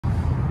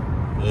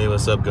Hey,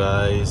 what's up,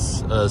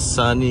 guys?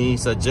 Sunny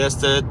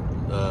suggested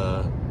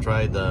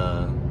try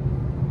the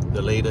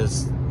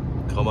latest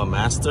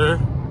Master,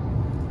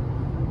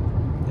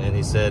 and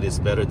he said it's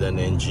better than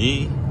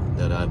NG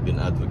that I've been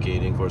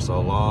advocating for so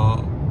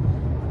long,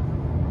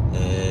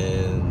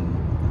 and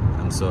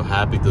I'm so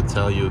happy to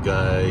tell you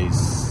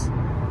guys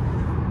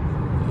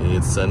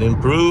it's an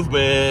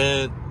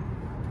improvement.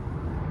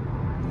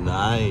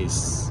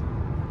 Nice.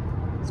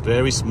 It's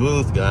very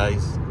smooth,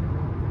 guys.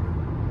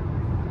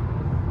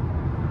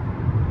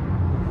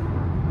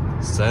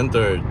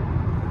 Centered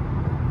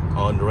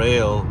on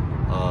rail.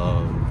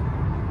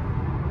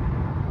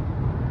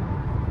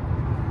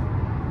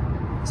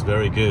 It's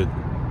very good.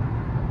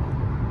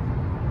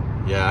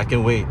 Yeah, I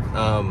can wait.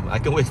 I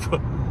can wait for.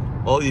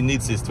 All you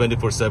need is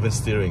 24/7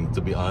 steering,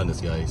 to be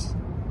honest, guys.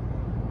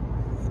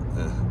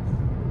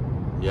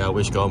 Yeah, I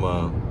wish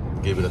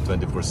gave it a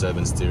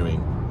 24/7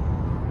 steering.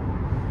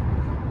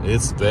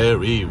 It's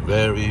very,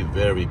 very,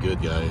 very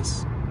good,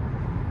 guys.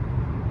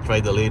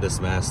 Try the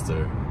latest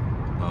Master.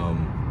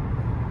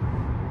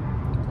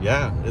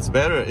 Yeah, it's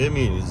better. I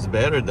mean, it's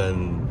better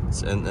than,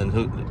 and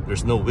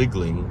there's no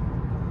wiggling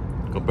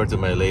compared to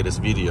my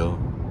latest video.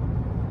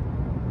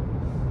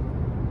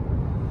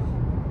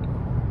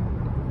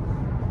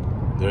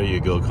 There you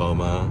go,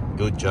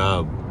 Good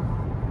job.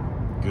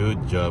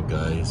 Good job,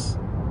 guys.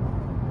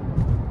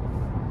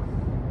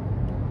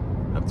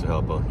 Have to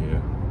help out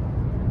here.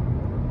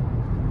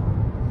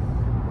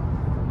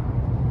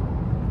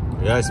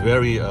 Yeah, it's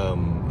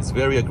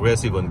very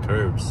aggressive on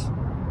curves.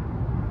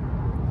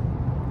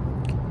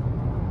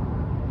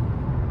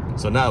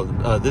 So now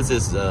this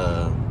is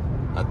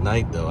at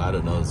night, though. I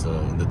don't know. So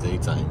in the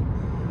daytime.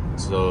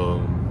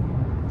 So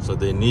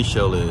the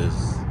initial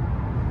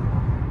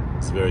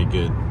it's very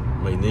good.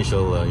 My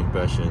initial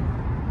impression.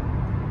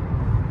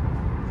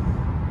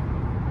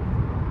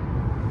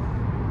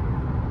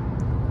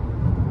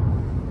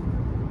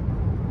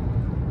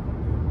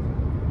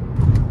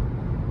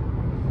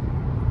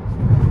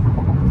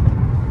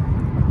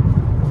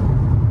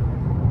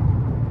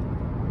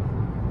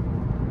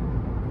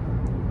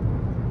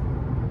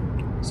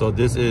 So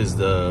this is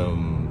the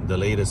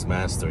latest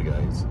Master,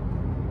 guys.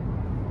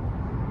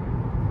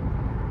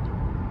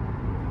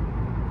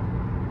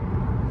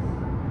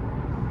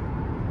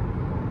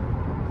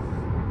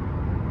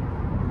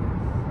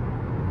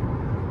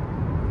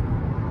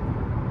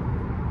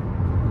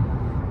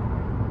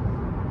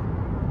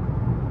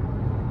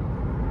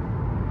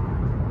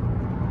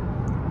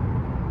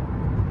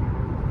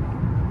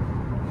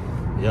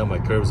 Yeah, my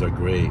curves are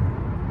great.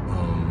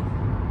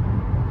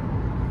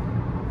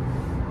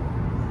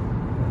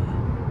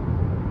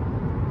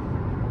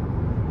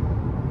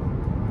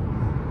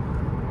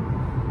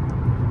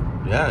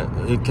 Yeah,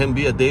 it can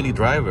be a daily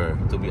driver,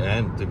 to be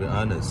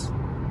honest.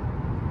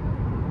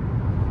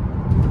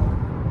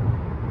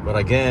 But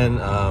again,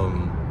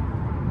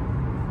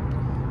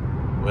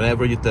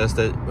 whenever you test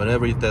a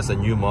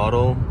new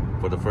model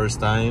for the first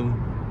time,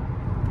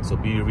 so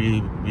be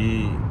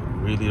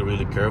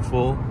really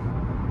careful.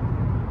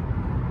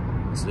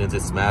 Since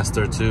it's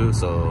Master too,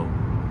 so.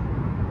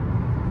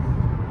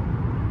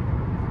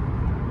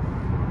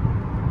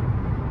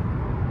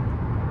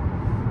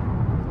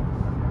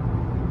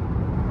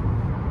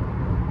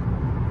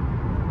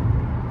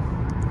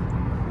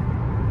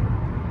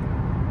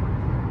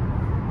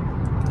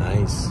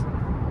 Nice.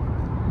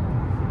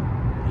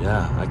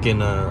 Yeah, I can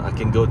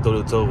go toe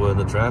to toe with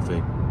the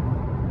traffic.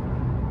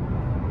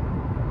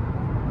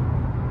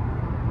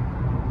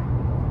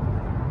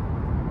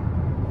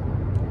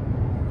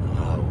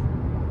 Wow.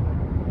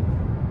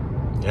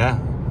 Yeah.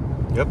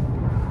 Yep.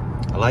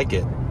 I like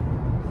it.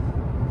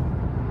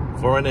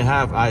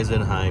 4.5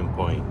 Eisenheim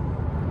point.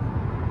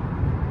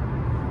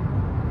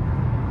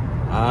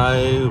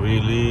 I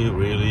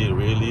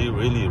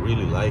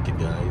really like it,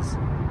 guys.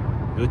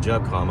 Good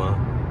job,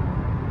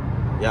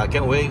 Yeah, I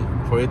can't wait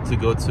for it to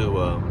go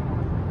to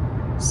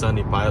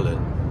Sunnpilot.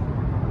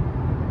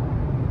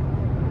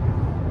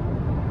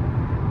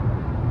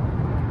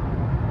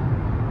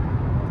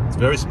 It's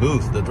very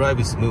smooth. The drive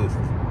is smooth.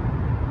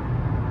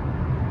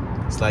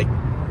 It's like a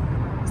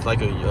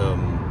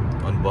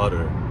on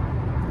butter.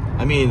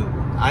 I mean,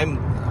 I'm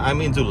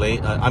into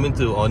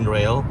on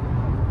rail,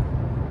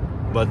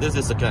 but this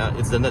is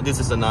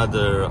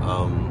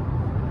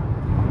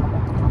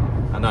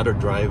another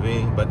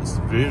driving, but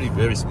it's really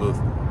very smooth.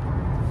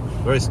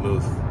 Very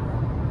smooth.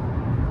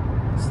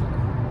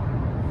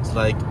 It's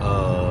like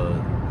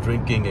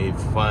drinking a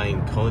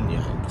fine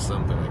cognac,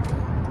 something like that.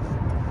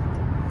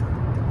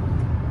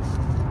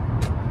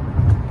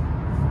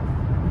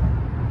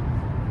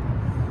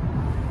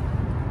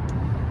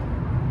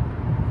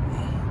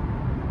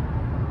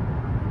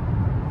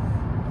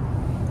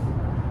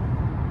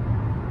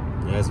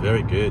 Yeah, it's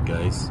very good,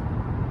 guys.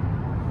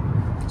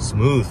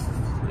 Smooth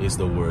is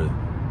the word.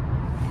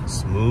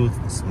 Smooth.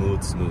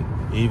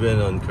 Even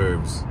on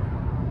curves.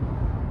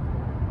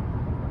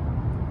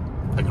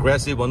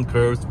 Aggressive on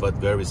curves, but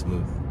very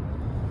smooth.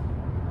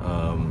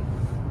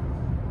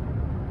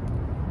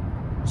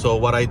 So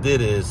what I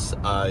did is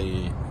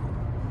I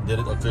did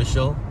it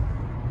official.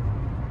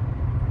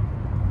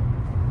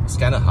 It's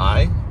kind of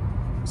high,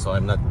 so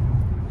I'm not,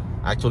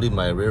 actually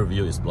my rear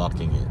view is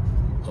blocking it,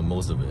 or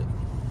most of it.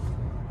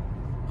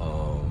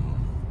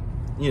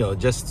 You know,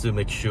 just to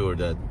make sure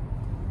that,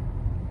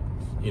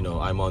 you know,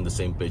 I'm on the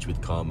same page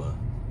with Comma,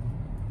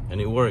 and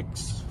it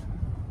works.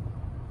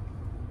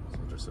 So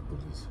there's a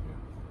police here.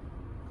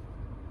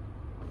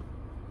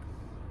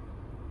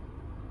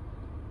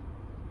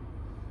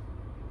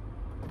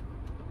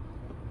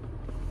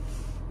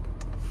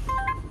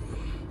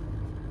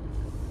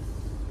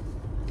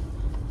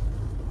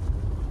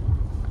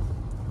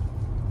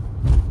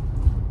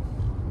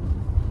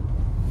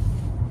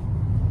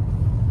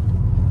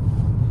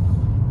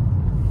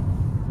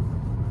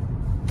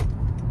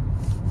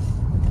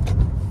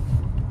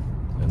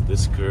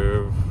 This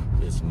curve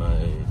is my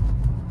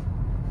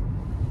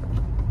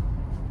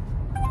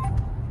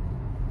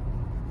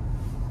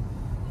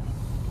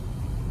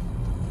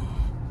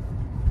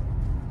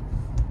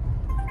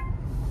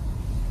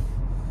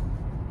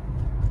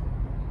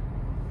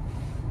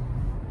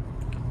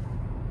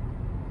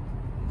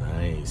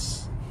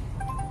nice.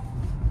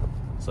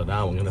 So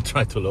now I'm gonna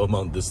try to low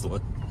mount this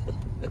one.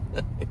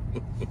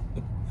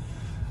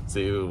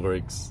 See if it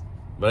works.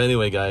 But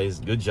anyway,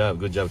 guys, good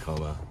job,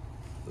 Comma.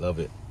 Love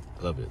it.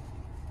 Love it.